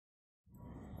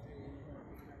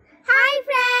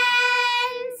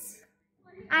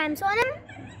I'm Sonam.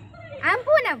 I'm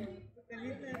Poonam.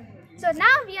 So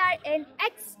now we are in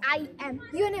XIM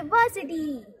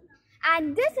University.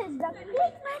 And this is the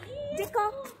Christmas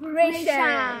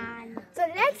decoration. So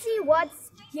let's see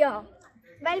what's here.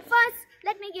 Well, first,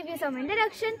 let me give you some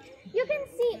introduction. You can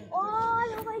see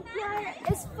all over here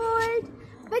is filled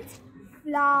with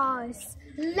flowers,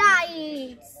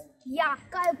 lights. Yeah,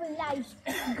 colorful lights.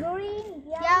 Green,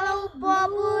 yellow,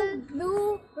 purple,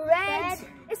 blue, red,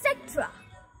 etc.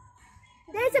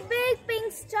 There's a big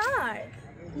pink star.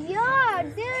 Yeah,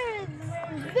 there is a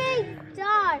big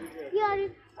star.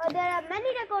 Here, there are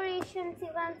many decorations.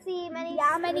 You can see many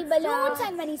balloons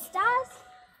and many stars.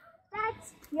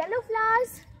 That's yellow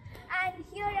flowers. And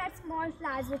here are small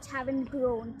flowers which haven't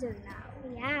grown till now.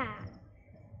 Yeah.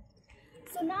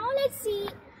 So now let's see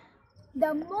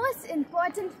the most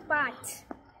important part,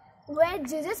 where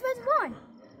Jesus was born,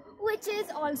 which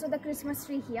is also the Christmas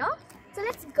tree here. So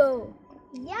let's go.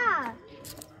 Yeah.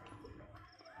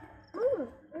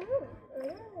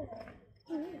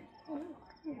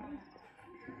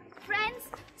 Friends,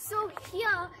 so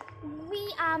here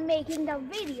we are making the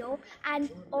video and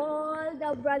all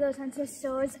the brothers and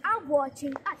sisters are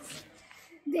watching us.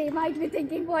 They might be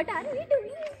thinking, what are we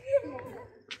doing?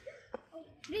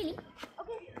 Really?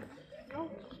 Okay.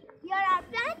 Here are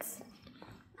plants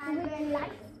and with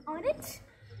lights on it.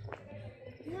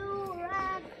 Blue,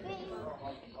 red, pink,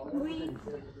 green,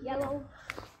 yellow.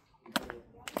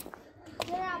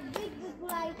 There are big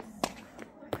lights.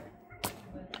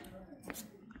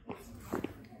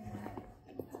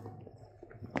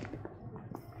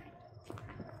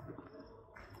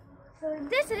 So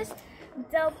this is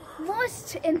the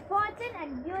most important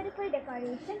and beautiful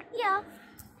decoration here.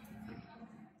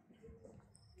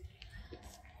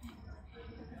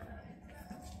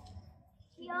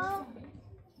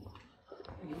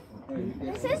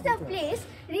 This is the place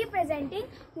representing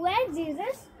where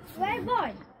Jesus was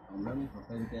born.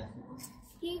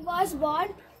 He was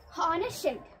born on a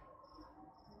shed.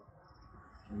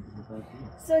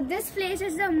 So this place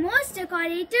is the most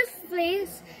decorative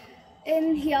place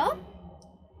in here.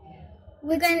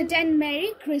 We can attend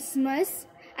Merry Christmas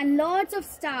and lots of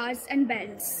stars and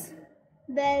bells.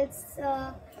 Bells,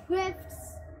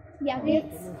 gifts. Yeah,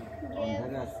 gifts.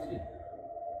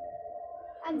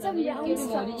 And some round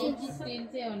structures.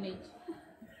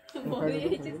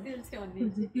 MERRYCHRIST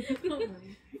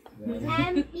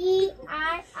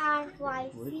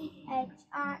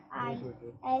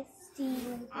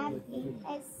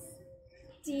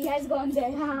has gone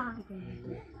there.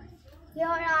 Here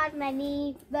are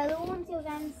many balloons. You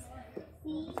can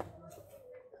see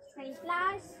many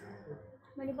flowers,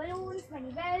 many balloons,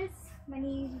 many bells,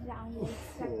 many round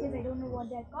structures. I don't know what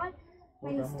they're called.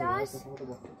 Many stars.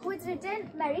 Who's written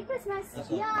Merry Christmas?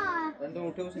 Yeah.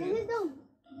 This is the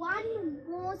one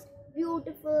most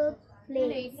beautiful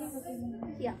place.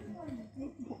 Yeah.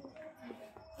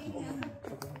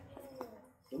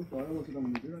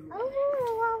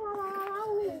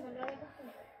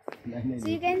 So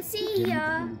you can see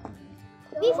here.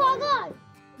 We forgot.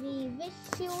 We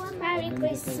wish you a Merry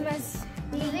Christmas.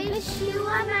 We wish you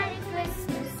a Merry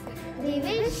Christmas. We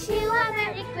wish you a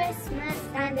Merry Christmas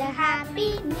and a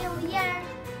Happy New Year.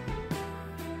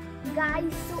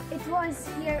 Guys, so it was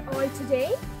here all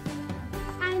today.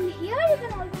 And here you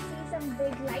can also see some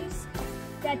big lights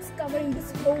that's covering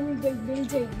this whole big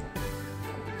building.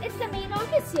 It's the main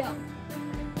office here.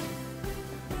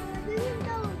 This is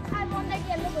the, I want that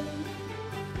yellow balloon.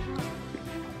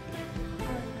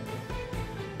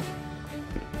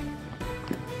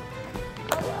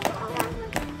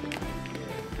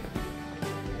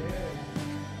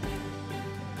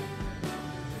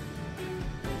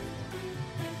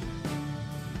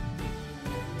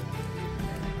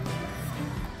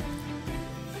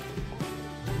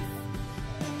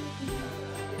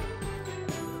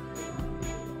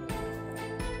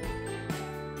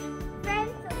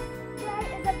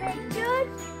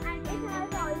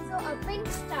 Pink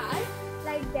star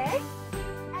like this,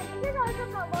 and it is also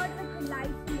covered with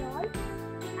lights and all,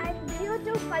 and due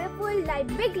to colorful light,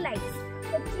 big lights,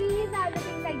 the trees are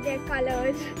looking like their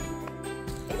colors.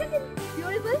 Isn't it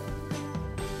beautiful?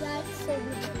 That's so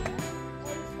beautiful.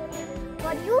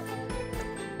 What do you?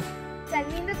 Tell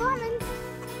me in the comments.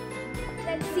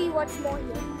 Let's see what's more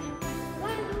here.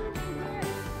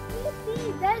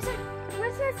 See, there's a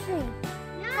Christmas tree.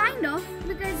 Yeah. Kind of,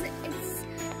 because it's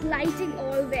lighting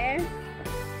all there.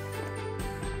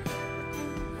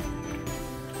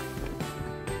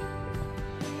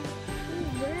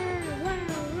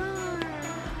 Wow.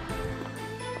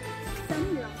 Some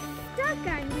laughter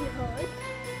can be heard.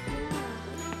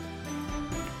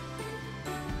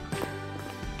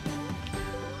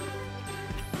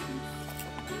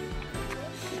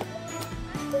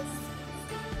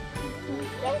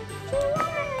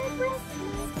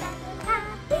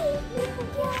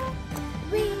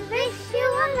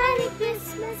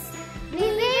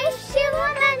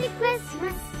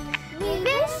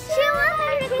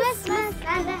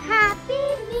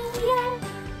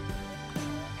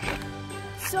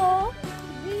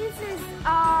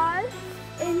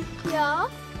 here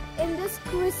in this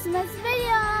Christmas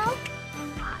video.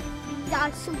 They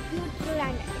are so beautiful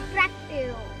and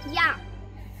attractive. Yeah.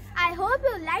 I hope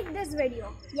you like this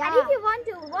video. Yeah. And if you want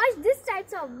to watch these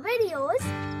types of videos,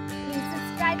 please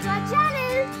subscribe to our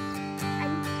channel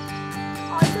and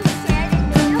also share